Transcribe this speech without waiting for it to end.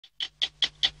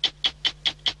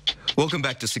Welcome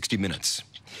back to 60 Minutes.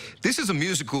 This is a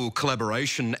musical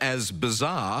collaboration as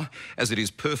bizarre as it is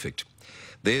perfect.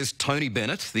 There's Tony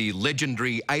Bennett, the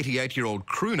legendary 88-year-old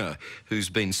crooner who's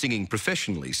been singing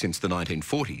professionally since the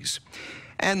 1940s.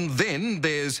 And then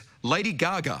there's Lady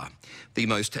Gaga, the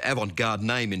most avant-garde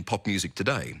name in pop music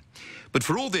today. But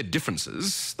for all their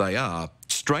differences, they are,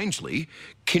 strangely,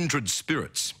 kindred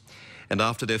spirits. And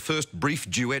after their first brief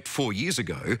duet 4 years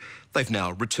ago, they've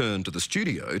now returned to the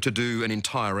studio to do an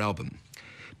entire album.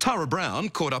 Tara Brown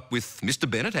caught up with Mr.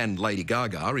 Bennett and Lady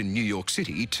Gaga in New York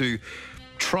City to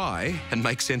try and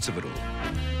make sense of it all.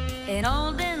 In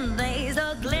olden days,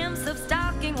 a glimpse of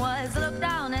stocking was looked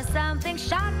on as something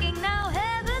shocking. Now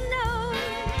heaven knows,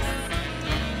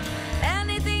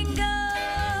 anything goes.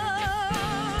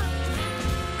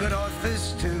 Good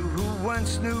authors too, who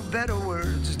once knew better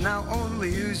words, now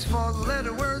only use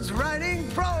four-letter words writing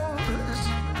prose.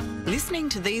 Listening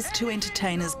to these two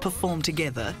entertainers perform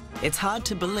together, it's hard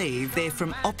to believe they're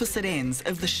from opposite ends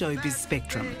of the showbiz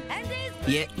spectrum.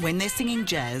 Yet, when they're singing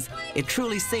jazz, it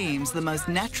truly seems the most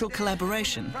natural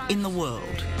collaboration in the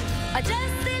world. I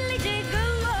just silly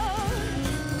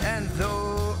gigolo. And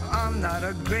though I'm not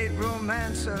a great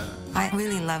romancer, I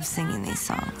really love singing these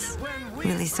songs,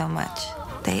 really so much.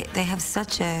 They have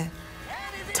such a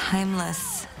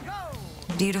timeless,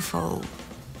 beautiful,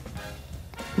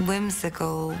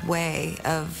 whimsical way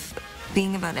of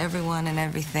being about everyone and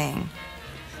everything.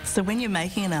 So when you're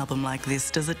making an album like this,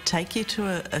 does it take you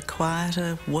to a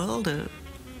quieter world,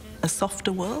 a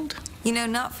softer world? You know,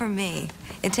 not for me.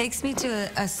 It takes me to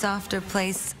a softer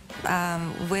place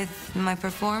with my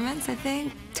performance, I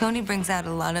think. Tony brings out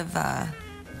a lot of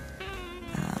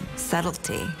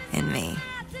subtlety in me.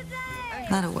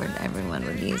 Not a word everyone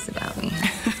would use about me.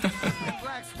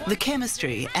 The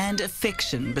chemistry and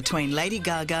affection between Lady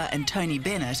Gaga and Tony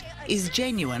Bennett is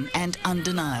genuine and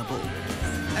undeniable.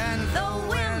 and though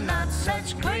we're not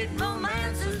such great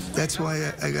romancers. That's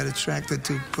why I got attracted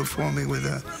to performing with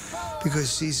her,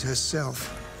 because she's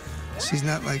herself. She's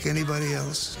not like anybody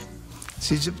else.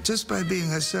 She's just by being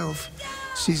herself,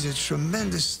 she's a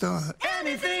tremendous star.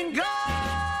 Anything goes.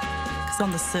 Because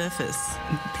on the surface,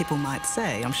 people might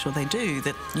say, I'm sure they do,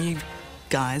 that you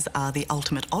guys are the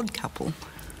ultimate odd couple.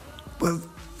 Well,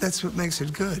 that's what makes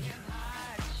it good.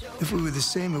 If we were the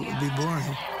same, it would be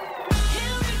boring.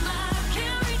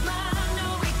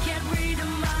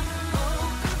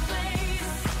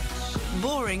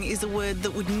 Boring is a word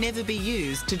that would never be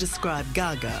used to describe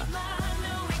Gaga.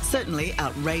 Certainly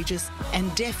outrageous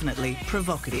and definitely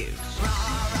provocative.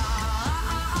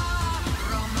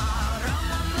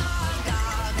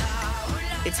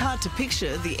 It's hard to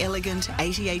picture the elegant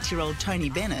 88-year-old Tony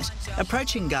Bennett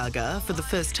approaching Gaga for the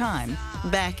first time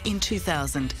back in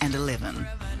 2011.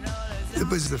 It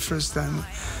was the first time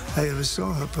I ever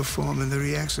saw her perform, and the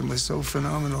reaction was so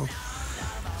phenomenal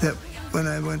that when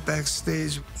I went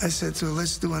backstage, I said to her,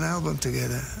 let's do an album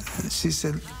together. And she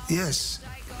said, yes.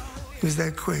 It was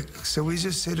that quick. So we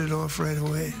just hit it off right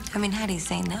away. I mean, how do you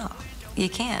say no? You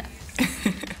can't.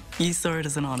 You saw it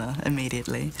as an honor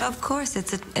immediately. Of course,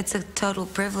 it's a total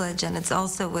privilege, and it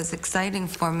also was exciting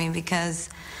for me because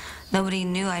nobody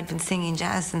knew I'd been singing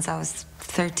jazz since I was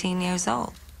 13 years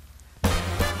old.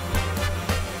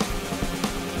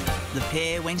 The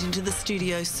pair went into the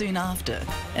studio soon after,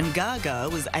 and Gaga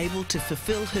was able to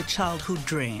fulfill her childhood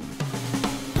dream.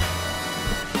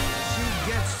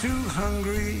 She gets too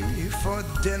hungry for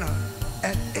dinner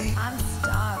at 8. I'm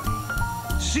starving.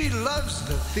 She loves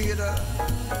the theater,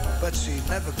 but she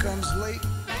never comes late.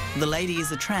 The Lady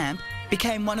is a Tramp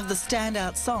became one of the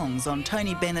standout songs on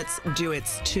Tony Bennett's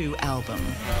Duets 2 album.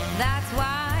 That's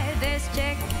why this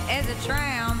chick is a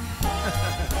tramp.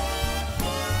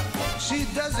 She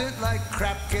doesn't like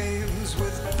crap games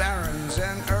with barons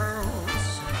and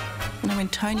earls. You know, when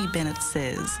Tony Bennett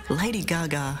says Lady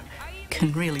Gaga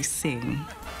can really sing,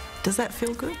 does that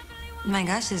feel good? My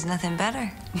gosh, there's nothing better.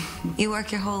 You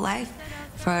work your whole life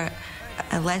for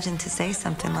a legend to say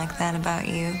something like that about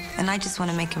you, and I just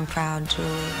want to make him proud, truly.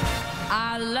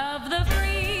 I love the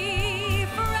free,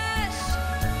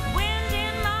 fresh wind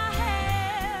in my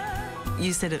hair.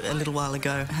 You said a little while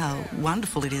ago how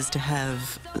wonderful it is to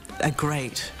have a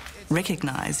great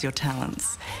recognise your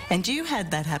talents. And you had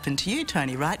that happen to you,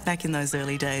 Tony, right back in those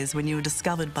early days when you were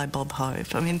discovered by Bob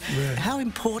Hope. I mean, Right. How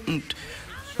important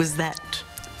was that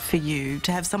for you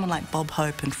to have someone like Bob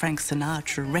Hope and Frank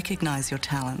Sinatra recognise your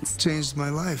talents? Changed my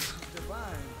life.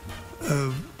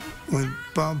 When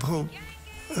Bob Hope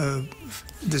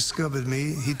discovered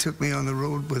me, he took me on the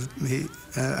road with me.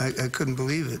 I couldn't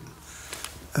believe it.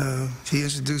 He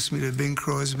introduced me to Bing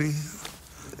Crosby,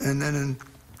 and then in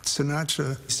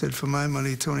Sinatra said, for my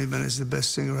money, Tony Bennett is the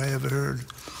best singer I ever heard.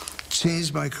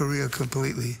 Changed my career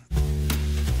completely.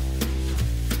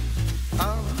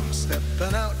 I'm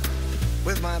stepping out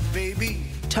with my baby.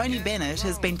 Tony Bennett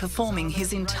has been performing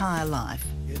his entire life,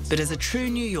 but as a true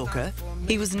New Yorker,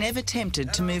 he was never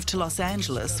tempted to move to Los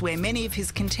Angeles, where many of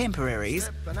his contemporaries,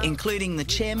 including the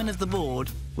chairman of the board,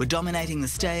 were dominating the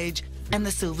stage and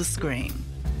the silver screen.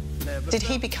 Did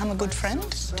he become a good friend?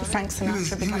 Did Frank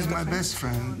Sinatra He was my best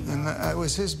friend, and I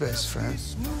was his best friend.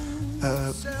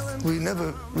 We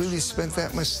never really spent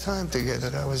that much time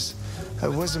together. I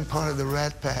wasn't part of the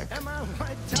Rat Pack.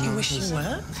 Do you wish you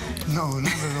were? No,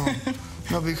 not at all.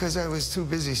 No, because I was too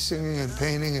busy singing and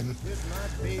painting, and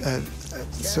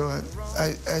so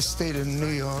I stayed in New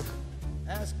York.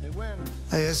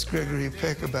 I asked Gregory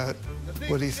Peck about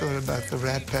what he thought about the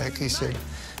Rat Pack. He said,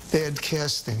 bad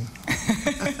casting.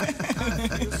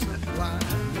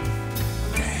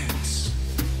 Dance.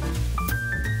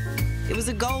 It was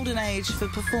a golden age for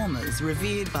performers,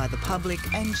 revered by the public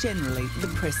and generally the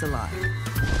press alike.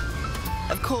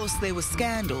 Of course, there were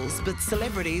scandals, but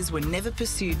celebrities were never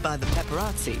pursued by the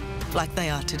paparazzi like they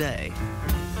are today.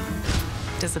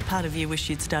 Does a part of you wish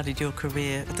you'd started your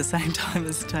career at the same time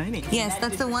as Tony? Yes,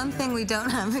 that's the one thing we don't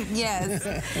have. Yes.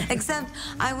 Except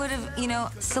I would have, you know,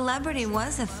 celebrity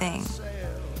was a thing,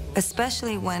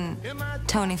 especially when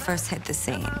Tony first hit the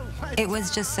scene. It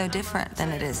was just so different than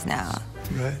it is now.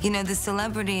 Right. You know, the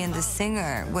celebrity and the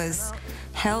singer was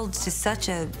held to such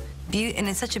a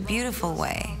in such a beautiful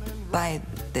way by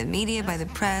the media, by the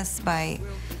press, by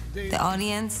the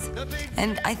audience.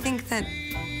 And I think that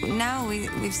now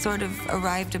we've sort of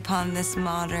arrived upon this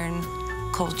modern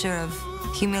culture of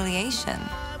humiliation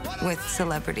with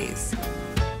celebrities.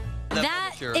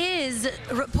 That is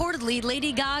reportedly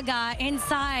Lady Gaga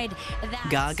inside that.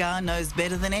 Gaga knows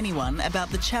better than anyone about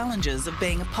the challenges of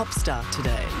being a pop star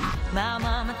today. My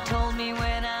mama told me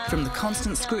when I From the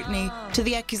constant scrutiny to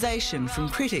the accusation from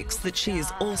critics that she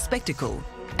is all spectacle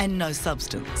and no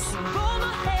substance. roll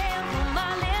my hair, put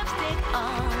my lipstick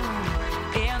on,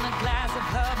 in a glass of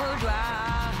purple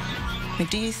dry. But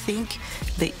do you think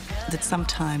that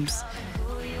sometimes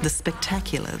the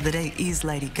spectacular that is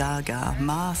Lady Gaga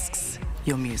masks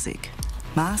your music,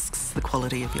 masks the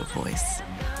quality of your voice?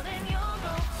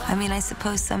 I mean, I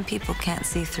suppose some people can't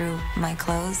see through my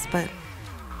clothes, but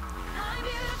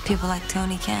people like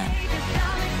Tony can.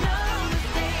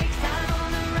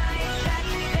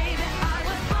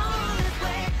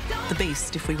 The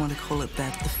beast, if we want to call it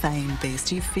that, the fame beast,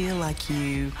 do you feel like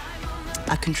you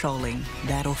are controlling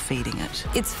that or feeding it?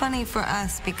 It's funny for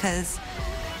us because,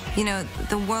 you know,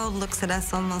 the world looks at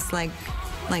us almost like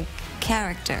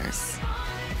characters,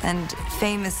 and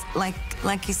famous, like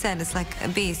you said, it's like a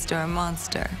beast or a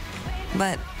monster.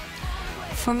 But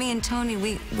for me and Tony,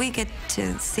 we get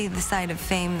to see the side of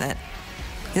fame that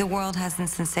the world hasn't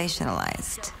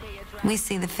sensationalized. We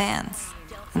see the fans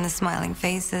and the smiling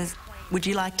faces. Would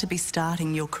you like to be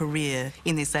starting your career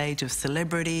in this age of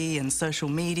celebrity and social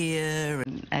media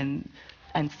and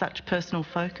such personal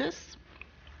focus?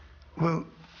 Well,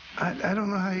 I don't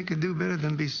know how you could do better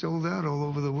than be sold out all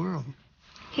over the world.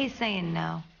 He's saying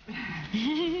no.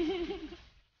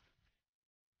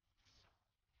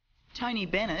 Tony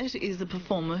Bennett is a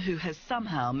performer who has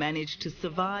somehow managed to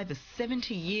survive a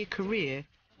 70-year career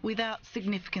without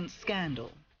significant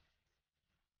scandal.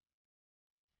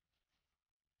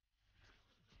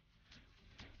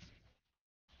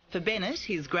 For Bennett,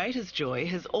 his greatest joy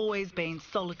has always been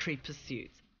solitary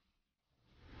pursuits.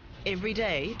 Every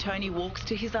day, Tony walks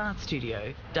to his art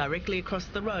studio directly across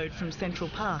the road from Central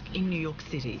Park in New York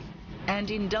City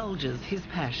and indulges his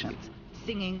passions,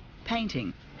 singing,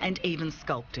 painting, and even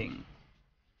sculpting.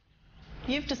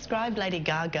 You've described Lady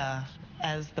Gaga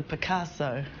as the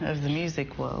Picasso of the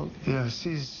music world. Yeah,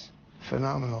 she's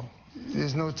phenomenal.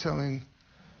 There's no telling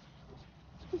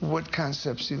what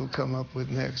concepts she'll come up with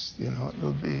next. You know,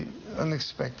 it'll be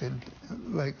unexpected,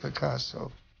 like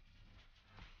Picasso.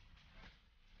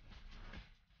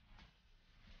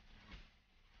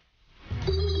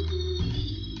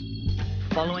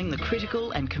 Following the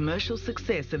critical and commercial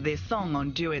success of their song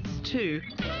on Duets 2,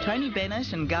 Tony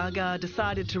Bennett and Gaga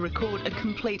decided to record a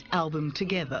complete album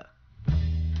together.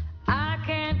 I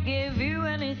can't give you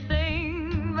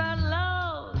anything but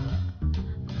love,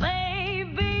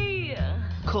 baby.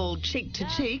 Called Cheek to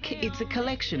Cheek, it's a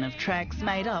collection of tracks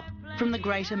made up from the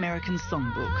Great American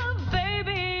Songbook.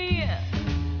 Baby,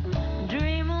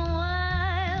 dream a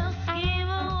while, scheme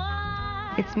a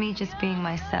while. It's me just being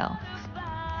myself.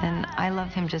 And I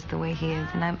love him just the way he is,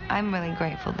 and I'm really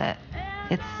grateful that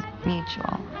it's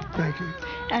mutual. Thank you.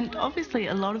 And obviously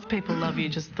a lot of people love you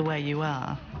just the way you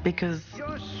are. Because,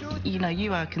 you know,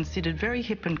 you are considered very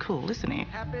hip and cool, isn't he?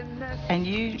 And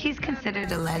you... He's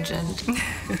considered a legend.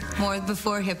 More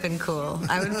before hip and cool.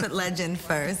 I would put legend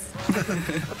first.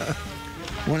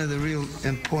 One of the real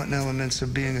important elements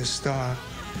of being a star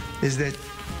is that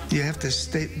you have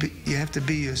to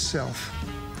be yourself.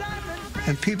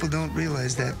 And people don't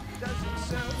realize that.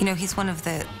 You know, he's one of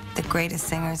the greatest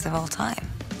singers of all time.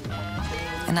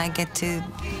 And I get to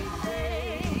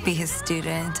be his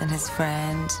student and his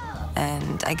friend,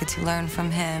 and I get to learn from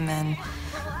him. And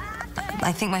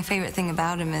I think my favorite thing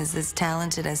about him is, as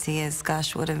talented as he is,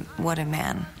 gosh, what a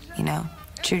man, you know,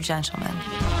 true gentleman.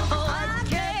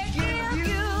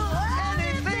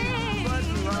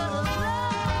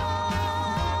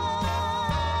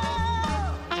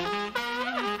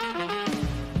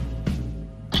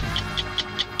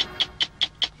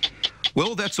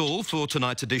 Well, that's all for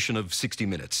tonight's edition of 60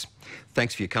 Minutes.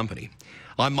 Thanks for your company.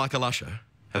 I'm Michael Usher.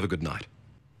 Have a good night.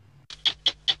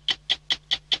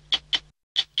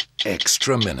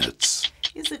 Extra Minutes.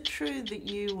 Is it true that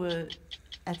you were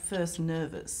at first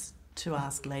nervous to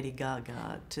ask Lady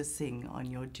Gaga to sing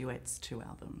on your Duets 2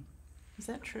 album? Is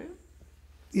that true?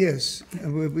 Yes.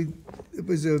 It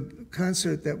was a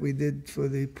concert that we did for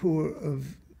the poor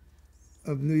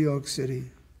of New York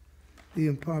City, the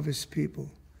impoverished people.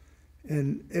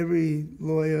 And every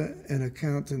lawyer and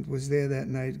accountant was there that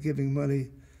night giving money,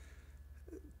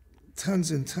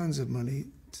 tons and tons of money,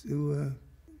 to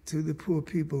the poor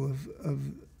people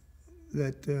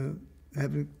that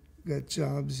haven't got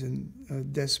jobs and are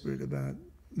desperate about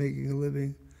making a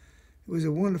living. It was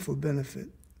a wonderful benefit.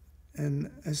 And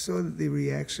I saw the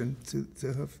reaction to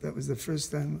her. That was the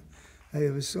first time I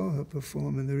ever saw her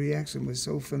perform, and the reaction was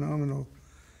so phenomenal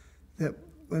that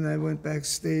when I went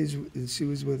backstage, and she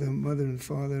was with her mother and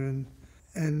father,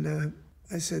 and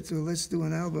I said to her, let's do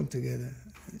an album together.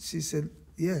 And she said,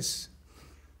 yes.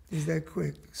 It was that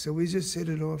quick. So we just hit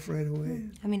it off right away.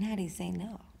 I mean, how do you say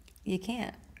no? You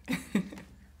can't.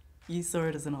 You saw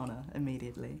it as an honor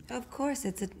immediately. Of course,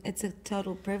 it's a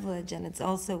total privilege, and it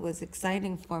also was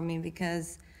exciting for me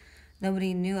because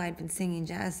nobody knew I'd been singing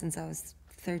jazz since I was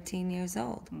 13 years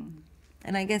old.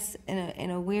 And I guess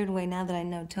in a weird way, now that I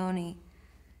know Tony,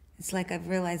 it's like I've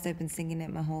realized I've been singing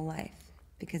it my whole life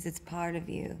because it's part of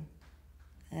you.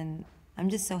 And I'm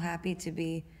just so happy to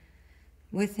be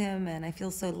with him, and I feel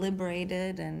so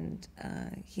liberated, and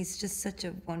he's just such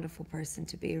a wonderful person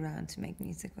to be around to make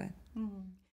music with.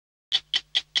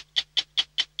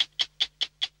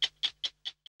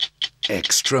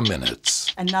 Extra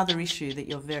Minutes. Another issue that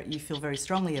you feel very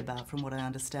strongly about, from what I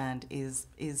understand, is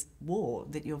war,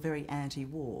 that you're very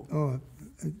anti-war. Oh,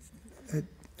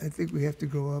 I think we have to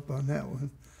grow up on that one.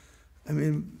 I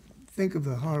mean, think of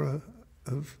the horror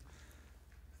of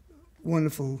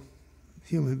wonderful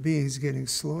human beings getting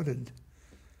slaughtered.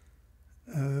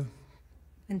 And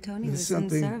Tony There's was in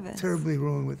service. something terribly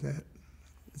wrong with that.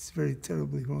 It's very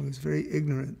terribly wrong. It's very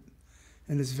ignorant,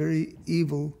 and it's very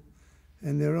evil.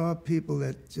 And there are people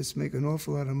that just make an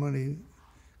awful lot of money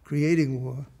creating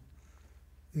war.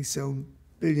 They sell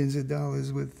billions of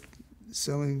dollars with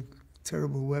selling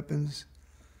terrible weapons.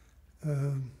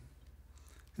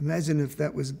 Imagine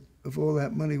if all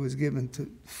that money was given to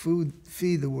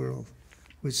feed the world,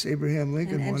 which Abraham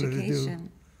Lincoln wanted to do.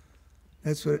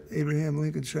 That's what Abraham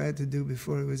Lincoln tried to do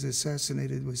before he was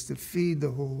assassinated, was to feed the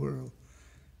whole world,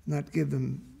 not give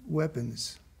them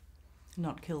weapons.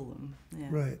 Not kill them. Yeah.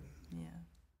 Right.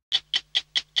 Yeah.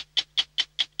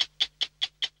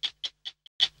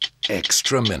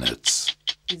 Extra Minutes.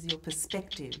 Is your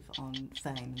perspective on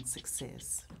fame and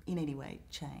success in any way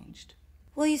changed?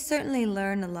 Well, you certainly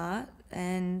learn a lot,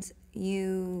 and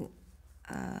you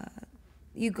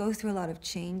go through a lot of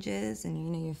changes, and you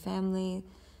know, your family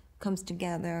comes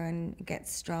together and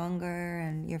gets stronger,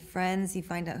 and your friends, you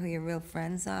find out who your real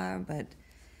friends are. But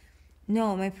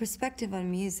no, my perspective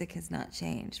on music has not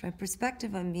changed. My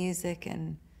perspective on music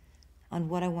and on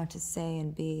what I want to say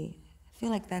and be, I feel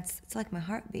like it's like my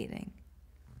heart beating.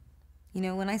 You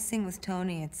know, when I sing with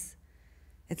Tony, it's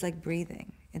like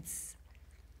breathing.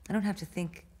 I don't have to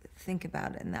think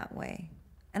about it in that way.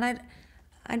 And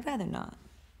I'd rather not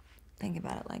think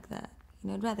about it like that. You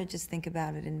know, I'd rather just think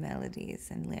about it in melodies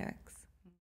and lyrics.